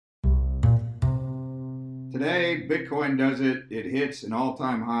Today, Bitcoin does it. It hits an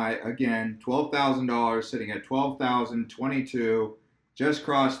all-time high again, $12,000, sitting at 12,022. Just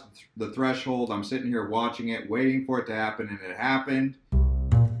crossed the threshold. I'm sitting here watching it, waiting for it to happen, and it happened.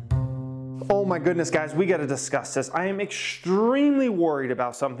 Oh my goodness, guys, we got to discuss this. I am extremely worried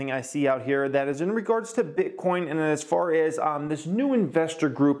about something I see out here that is in regards to Bitcoin and as far as this new investor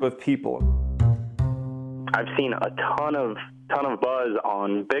group of people. I've seen a ton of buzz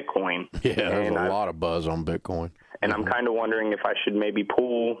on Bitcoin. Yeah, there's a lot of buzz on Bitcoin. And I'm kind of wondering if I should maybe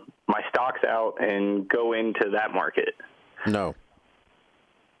pull my stocks out and go into that market. No.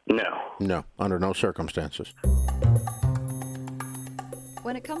 No, under no circumstances.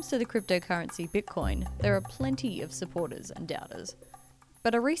 When it comes to the cryptocurrency Bitcoin, there are plenty of supporters and doubters.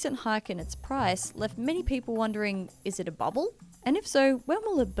 But a recent hike in its price left many people wondering, is it a bubble? And if so, when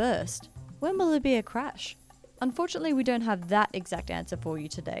will it burst? When will it be a crash? Unfortunately, we don't have that exact answer for you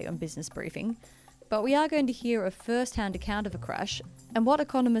today on Business Briefing, but we are going to hear a first-hand account of a crash and what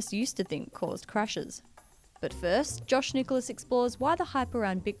economists used to think caused crashes. But first, Josh Nicholas explores why the hype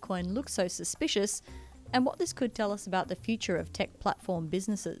around Bitcoin looks so suspicious and what this could tell us about the future of tech platform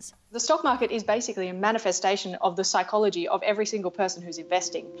businesses. The stock market is basically a manifestation of the psychology of every single person who's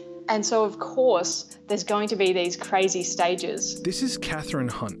investing. And so, of course, there's going to be these crazy stages. This is Catherine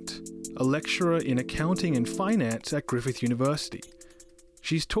Hunt, a lecturer in accounting and finance at Griffith University.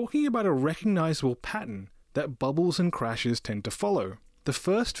 She's talking about a recognizable pattern that bubbles and crashes tend to follow. The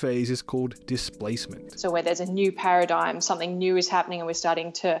first phase is called displacement. So where there's a new paradigm, something new is happening and we're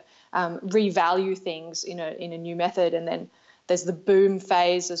starting to revalue things in a new method. And then there's the boom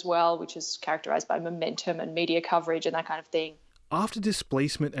phase as well, which is characterized by momentum and media coverage and that kind of thing. After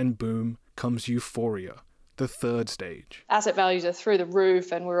displacement and boom comes euphoria, the third stage. Asset values are through the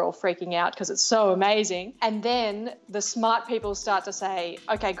roof and we're all freaking out because it's so amazing. And then the smart people start to say,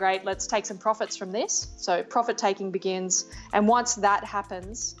 okay, great, let's take some profits from this. So profit taking begins. And once that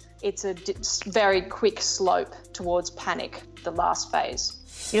happens, it's a very quick slope towards panic, the last phase.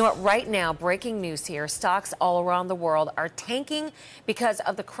 You know what? Right now, breaking news here. Stocks all around the world are tanking because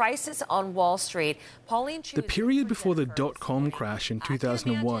of the crisis on Wall Street. The period before the dot-com crash in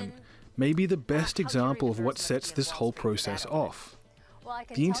 2001 may be the best example of what sets this whole process off.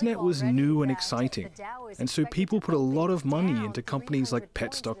 The internet was new and exciting, and so people put a lot of money into companies like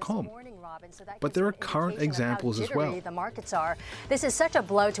Pets.com. But there are current examples as well. This is such a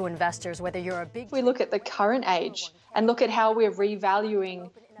blow to investors, whether you're a big... We look at the current age and look at how we're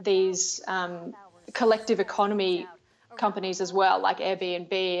revaluing these collective economy companies as well, like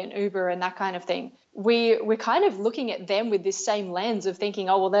Airbnb and Uber and that kind of thing. We're kind of looking at them with this same lens of thinking,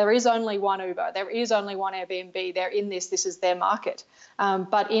 oh, well, there is only one Uber, there is only one Airbnb, they're in this is their market.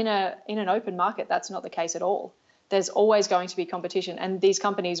 But in an open market, that's not the case at all. There's always going to be competition and these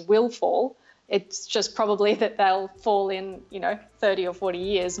companies will fall. It's just probably that they'll fall in, 30 or 40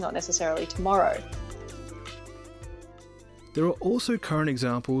 years, not necessarily tomorrow. There are also current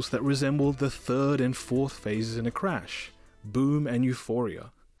examples that resemble the third and fourth phases in a crash, boom and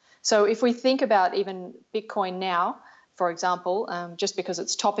euphoria. So if we think about even Bitcoin now, for example, just because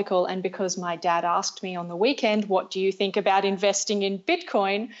it's topical and because my dad asked me on the weekend, what do you think about investing in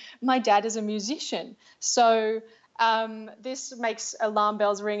Bitcoin? My dad is a musician. So this makes alarm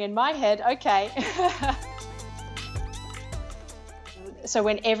bells ring in my head. Okay. So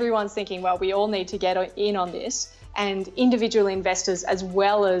when everyone's thinking, well, we all need to get in on this, and individual investors as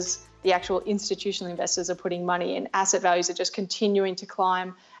well as the actual institutional investors are putting money in, asset values are just continuing to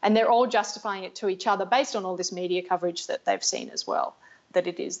climb, and they're all justifying it to each other based on all this media coverage that they've seen as well, that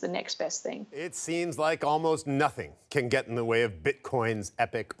it is the next best thing. It seems like almost nothing can get in the way of Bitcoin's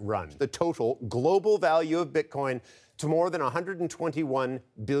epic run. The total global value of Bitcoin to more than $121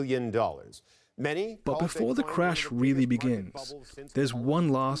 billion. But before the crash really begins, there's one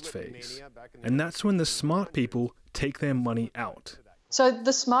last phase, and that's when the smart people take their money out. So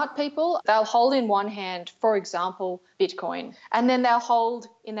the smart people, they'll hold in one hand, for example, Bitcoin, and then they'll hold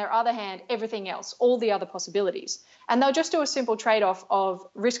in their other hand everything else, all the other possibilities. And they'll just do a simple trade-off of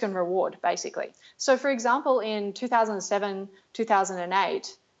risk and reward, basically. So for example, in 2007,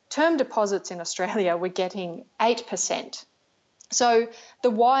 2008, term deposits in Australia were getting 8%. So the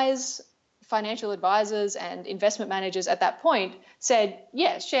wise financial advisors and investment managers at that point said,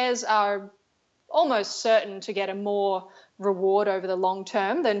 yes, shares are almost certain to get a more reward over the long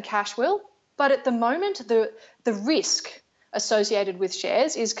term than cash will. But at the moment, the risk associated with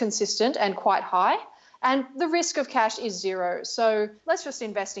shares is consistent and quite high, and the risk of cash is zero. So let's just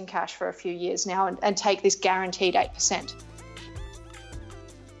invest in cash for a few years now and take this guaranteed 8%.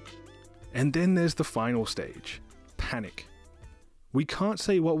 And then there's the final stage, panic. We can't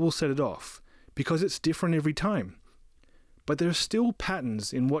say what will set it off, because it's different every time. But there are still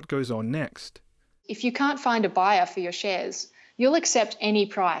patterns in what goes on next. If you can't find a buyer for your shares, you'll accept any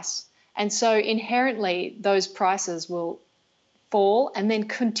price. And so inherently, those prices will fall and then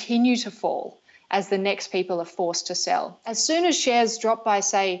continue to fall as the next people are forced to sell. As soon as shares drop by,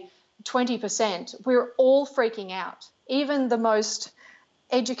 say, 20%, we're all freaking out. Even the most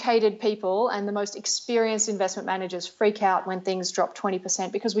educated people and the most experienced investment managers freak out when things drop 20%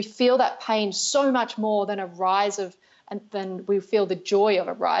 because we feel that pain so much more than than we feel the joy of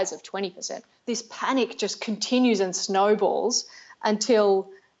a rise of 20%. This panic just continues and snowballs until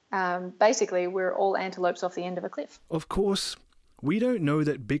basically we're all antelopes off the end of a cliff. Of course, we don't know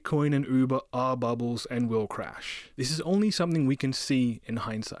that Bitcoin and Uber are bubbles and will crash. This is only something we can see in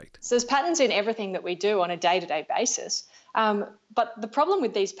hindsight. So there's patterns in everything that we do on a day-to-day basis. But the problem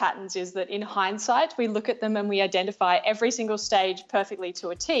with these patterns is that in hindsight, we look at them and we identify every single stage perfectly to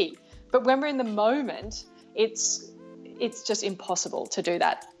a T. But when we're in the moment, it's just impossible to do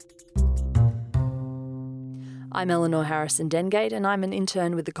that. I'm Eleanor Harrison Dengate, and I'm an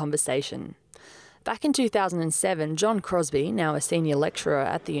intern with The Conversation. Back in 2007, John Crosby, now a senior lecturer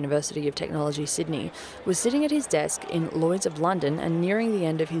at the University of Technology, Sydney, was sitting at his desk in Lloyd's of London and nearing the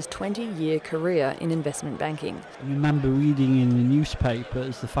end of his 20-year career in investment banking. I remember reading in the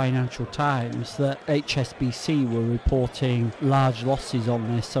newspapers, the Financial Times, that HSBC were reporting large losses on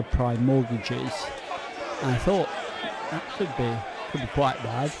their subprime mortgages. And I thought, that could be quite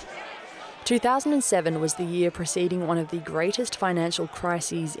bad. 2007 was the year preceding one of the greatest financial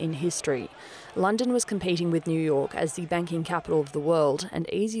crises in history. London was competing with New York as the banking capital of the world,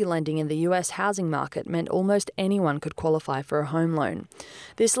 and easy lending in the US housing market meant almost anyone could qualify for a home loan.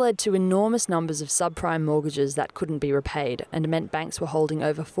 This led to enormous numbers of subprime mortgages that couldn't be repaid, and meant banks were holding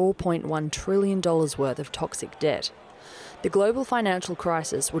over $4.1 trillion worth of toxic debt. The global financial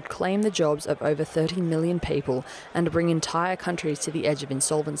crisis would claim the jobs of over 30 million people and bring entire countries to the edge of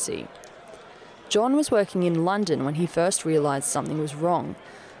insolvency. John was working in London when he first realised something was wrong.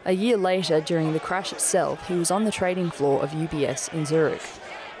 A year later, during the crash itself, he was on the trading floor of UBS in Zurich.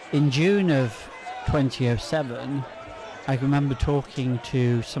 In June of 2007, I remember talking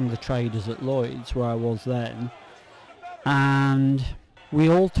to some of the traders at Lloyd's, where I was then, and we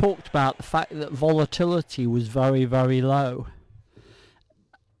all talked about the fact that volatility was very, very low.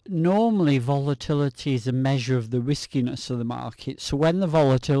 Normally, volatility is a measure of the riskiness of the market. So when the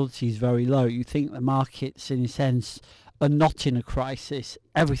volatility is very low, you think the markets, in a sense, are not in a crisis.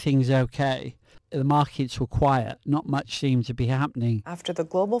 Everything's okay. The markets were quiet. Not much seemed to be happening. After the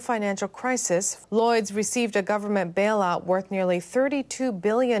global financial crisis, Lloyd's received a government bailout worth nearly $32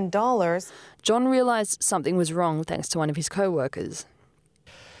 billion. John realised something was wrong thanks to one of his co-workers.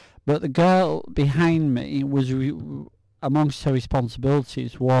 But the girl behind me was... amongst her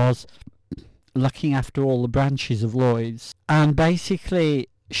responsibilities was looking after all the branches of Lloyd's. And basically,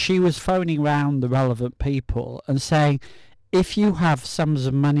 she was phoning round the relevant people and saying, if you have sums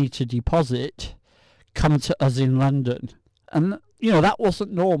of money to deposit, come to us in London. And, that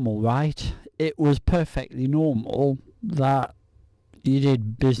wasn't normal, right? It was perfectly normal that you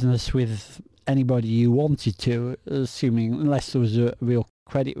did business with anybody you wanted to, unless there was a real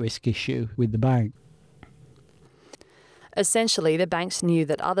credit risk issue with the bank. Essentially, the banks knew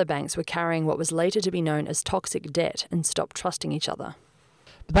that other banks were carrying what was later to be known as toxic debt and stopped trusting each other.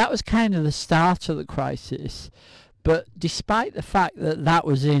 But that was kind of the start of the crisis. But despite the fact that that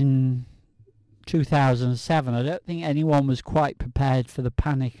was in 2007, I don't think anyone was quite prepared for the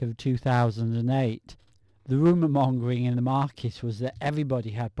panic of 2008. The rumour mongering in the market was that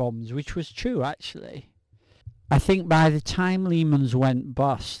everybody had problems, which was true actually. I think by the time Lehman's went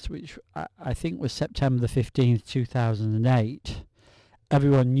bust, which I think was September the 15th, 2008,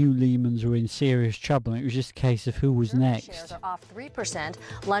 everyone knew Lehman's were in serious trouble. It was just a case of who was next. Shares are off 3%,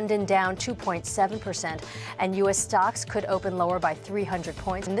 London down 2.7%, and U.S. stocks could open lower by 300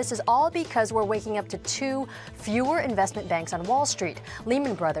 points. And this is all because we're waking up to 2 fewer investment banks on Wall Street.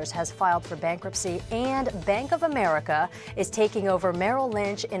 Lehman Brothers has filed for bankruptcy, and Bank of America is taking over Merrill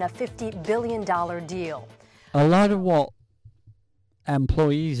Lynch in a $50 billion deal. A lot of what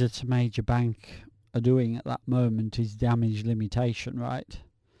employees at a major bank are doing at that moment is damage limitation, right?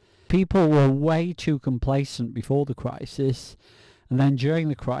 People were way too complacent before the crisis, and then during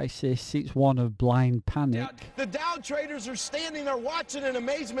the crisis, it's one of blind panic. The Dow traders are standing there watching in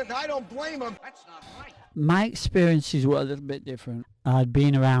amazement, and I don't blame them. That's not right. My experiences were a little bit different. I'd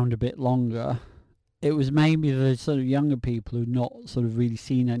been around a bit longer. It was maybe the sort of younger people who'd not sort of really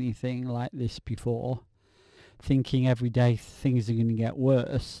seen anything like this before, thinking every day things are going to get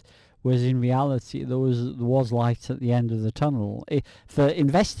worse, whereas in reality there was light at the end of the tunnel. For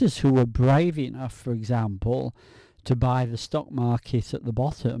investors who were brave enough, for example, to buy the stock market at the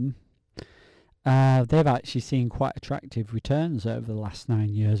bottom, they've actually seen quite attractive returns over the last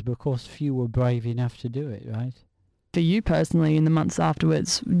 9 years, but of course few were brave enough to do it, right? For you personally, in the months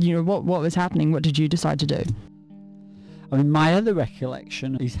afterwards, what was happening? What did you decide to do? I mean, my other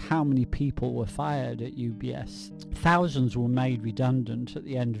recollection is how many people were fired at UBS. Thousands were made redundant at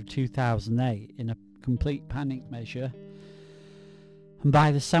the end of 2008 in a complete panic measure. And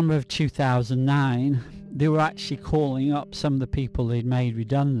by the summer of 2009, they were actually calling up some of the people they'd made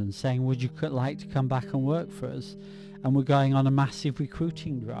redundant, saying, would you like to come back and work for us? And we're going on a massive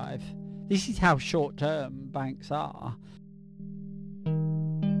recruiting drive. This is how short-term banks are.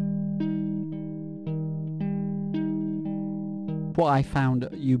 What I found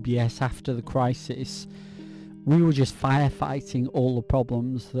at UBS after the crisis, we were just firefighting all the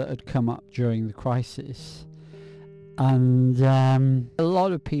problems that had come up during the crisis. And a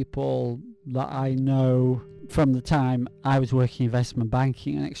lot of people that I know from the time I was working in investment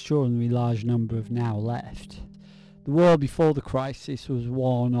banking, an extraordinarily large number have now left. The world before the crisis was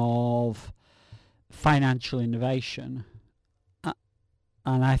one of financial innovation,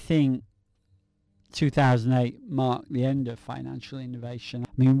 and I think 2008 marked the end of financial innovation.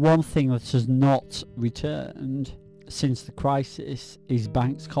 I mean, one thing that has not returned since the crisis is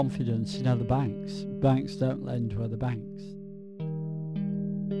banks' confidence in other banks. Banks don't lend to other banks.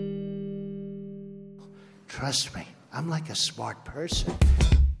 Trust me, I'm like a smart person.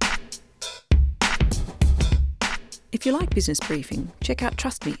 If you like Business Briefing, check out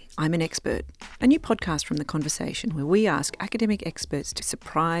Trust Me, I'm an Expert, a new podcast from The Conversation where we ask academic experts to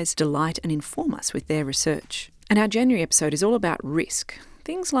surprise, delight and inform us with their research. And our January episode is all about risk.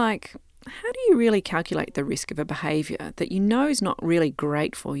 Things like, how do you really calculate the risk of a behaviour that you know is not really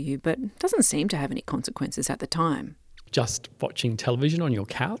great for you but doesn't seem to have any consequences at the time? Just watching television on your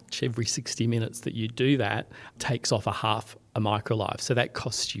couch, every 60 minutes that you do that takes off a half a microlife. So that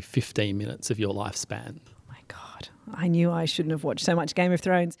costs you 15 minutes of your lifespan. I knew I shouldn't have watched so much Game of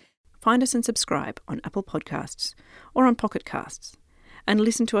Thrones. Find us and subscribe on Apple Podcasts or on Pocket Casts, and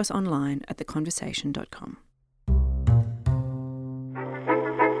listen to us online at theconversation.com.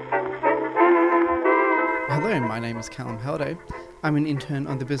 Hello, my name is Callum Halliday. I'm an intern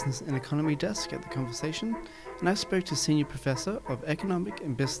on the Business and Economy desk at The Conversation, and I spoke to Senior Professor of Economic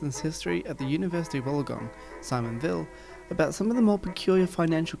and Business History at the University of Wollongong, Simon Vill, about some of the more peculiar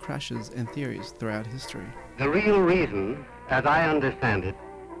financial crashes and theories throughout history. The real reason, as I understand it,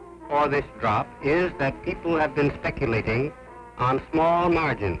 for this drop is that people have been speculating on small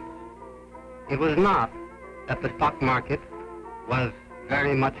margins. It was not that the stock market was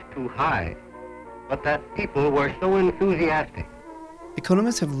very much too high, but that people were so enthusiastic.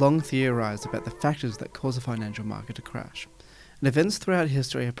 Economists have long theorized about the factors that cause a financial market to crash, and events throughout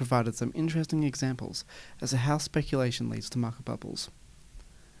history have provided some interesting examples as to how speculation leads to market bubbles.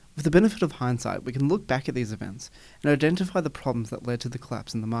 With the benefit of hindsight, we can look back at these events and identify the problems that led to the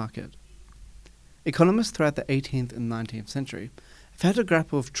collapse in the market. Economists throughout the 18th and 19th century have had to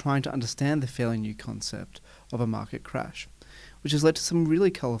grapple with trying to understand the fairly new concept of a market crash, which has led to some really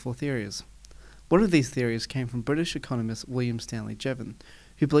colourful theories. One of these theories came from British economist William Stanley Jevon,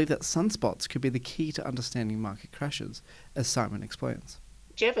 who believed that sunspots could be the key to understanding market crashes, as Simon explains.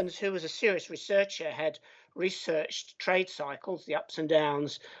 Jevons, who was a serious researcher, had researched trade cycles, the ups and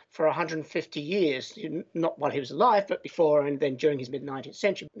downs, for 150 years, not while he was alive, but before and then during his mid-19th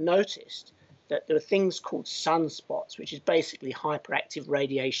century, noticed that there are things called sunspots, which is basically hyperactive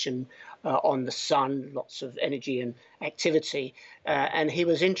radiation on the sun, lots of energy and activity. And he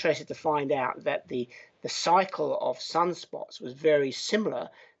was interested to find out that the cycle of sunspots was very similar,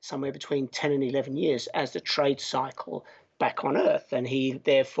 somewhere between 10 and 11 years, as the trade cycle back on Earth. And he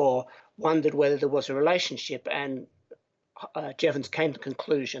therefore wondered whether there was a relationship, and Jevons came to the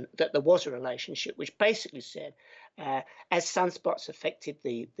conclusion that there was a relationship, which basically said, as sunspots affected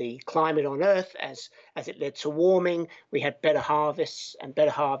the climate on Earth, as it led to warming, we had better harvests, and better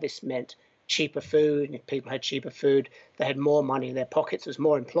harvests meant cheaper food. And if people had cheaper food, they had more money in their pockets. There was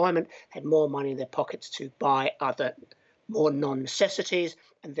more employment, had more money in their pockets to buy other more non-necessities,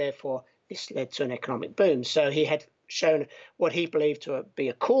 and therefore this led to an economic boom. So he had shown what he believed to be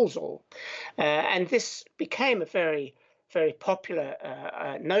a causal, and this became a very, very popular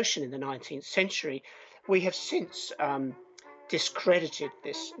notion in the 19th century. We have since discredited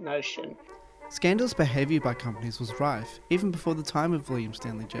this notion. Scandalous behaviour by companies was rife, even before the time of William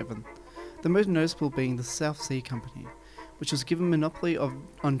Stanley Jevon, the most noticeable being the South Sea Company, which was given monopoly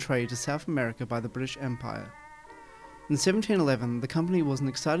on trade to South America by the British Empire. In 1711, the company was an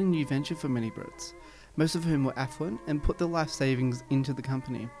exciting new venture for many Brits, most of whom were affluent and put their life savings into the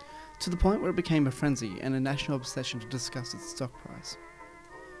company, to the point where it became a frenzy and a national obsession to discuss its stock price.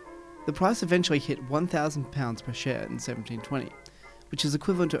 The price eventually hit £1,000 per share in 1720, which is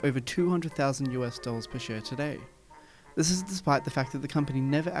equivalent to over $200,000 per share today. This is despite the fact that the company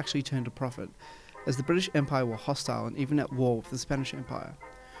never actually turned a profit, as the British Empire were hostile and even at war with the Spanish Empire,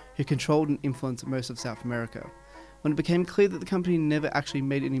 who controlled and influenced most of South America. When it became clear that the company never actually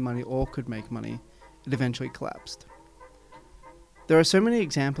made any money or could make money, it eventually collapsed. There are so many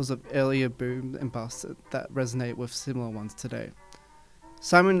examples of earlier boom and busts that resonate with similar ones today.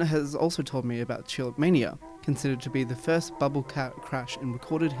 Simon has also told me about Tulip Mania, considered to be the first bubble crash in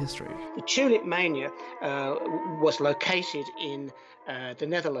recorded history. The Tulip Mania was located in the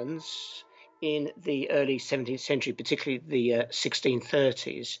Netherlands in the early 17th century, particularly the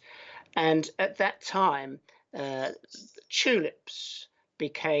 1630s. And at that time, tulips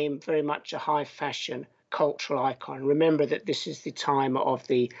became very much a high fashion cultural icon. Remember that this is the time of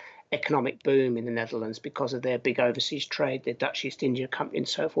the economic boom in the Netherlands because of their big overseas trade, their Dutch East India Company and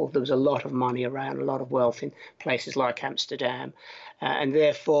so forth. There was a lot of money around, a lot of wealth in places like Amsterdam. And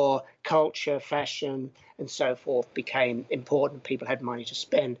therefore, culture, fashion, and so forth became important. People had money to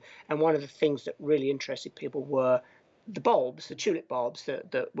spend. And one of the things that really interested people were the bulbs, the tulip bulbs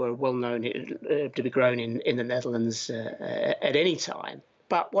that were well known to be grown in the Netherlands at any time.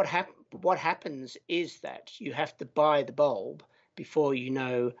 But what happens is that you have to buy the bulb before you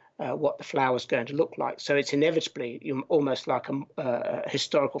know what the flower is going to look like. So it's inevitably almost like a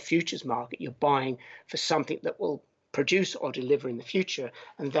historical futures market. You're buying for something that will produce or deliver in the future,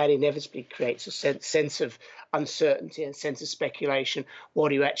 and that inevitably creates a sense of uncertainty and sense of speculation.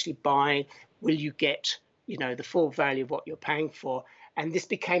 What are you actually buying? Will you get the full value of what you're paying for? And this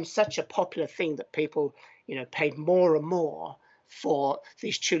became such a popular thing that people paid more and more for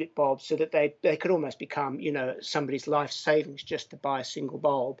these tulip bulbs, so that they could almost become somebody's life savings just to buy a single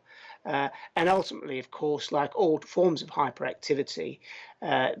bulb. And ultimately, of course, like all forms of hyperactivity,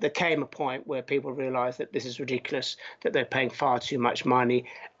 there came a point where people realized that this is ridiculous, that they're paying far too much money.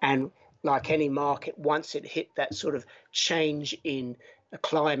 And like any market, once it hit that sort of change in a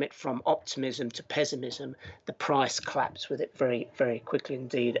climate from optimism to pessimism, the price collapsed with it very, very quickly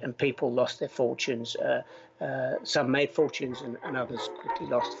indeed, and people lost their fortunes. Some made fortunes and others quickly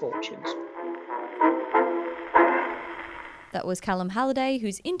lost fortunes. That was Callum Halliday,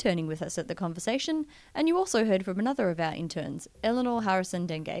 who's interning with us at The Conversation, and you also heard from another of our interns, Eleanor Harrison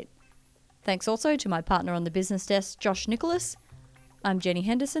Dengate. Thanks also to my partner on the business desk, Josh Nicholas. I'm Jenny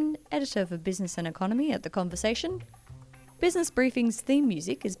Henderson, editor for Business and Economy at The Conversation. Business Briefing's theme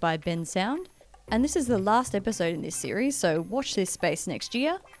music is by Ben Sound, and this is the last episode in this series, so watch this space next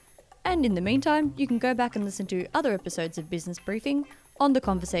year. And in the meantime, you can go back and listen to other episodes of Business Briefing on The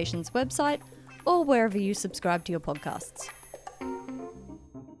Conversation's website or wherever you subscribe to your podcasts.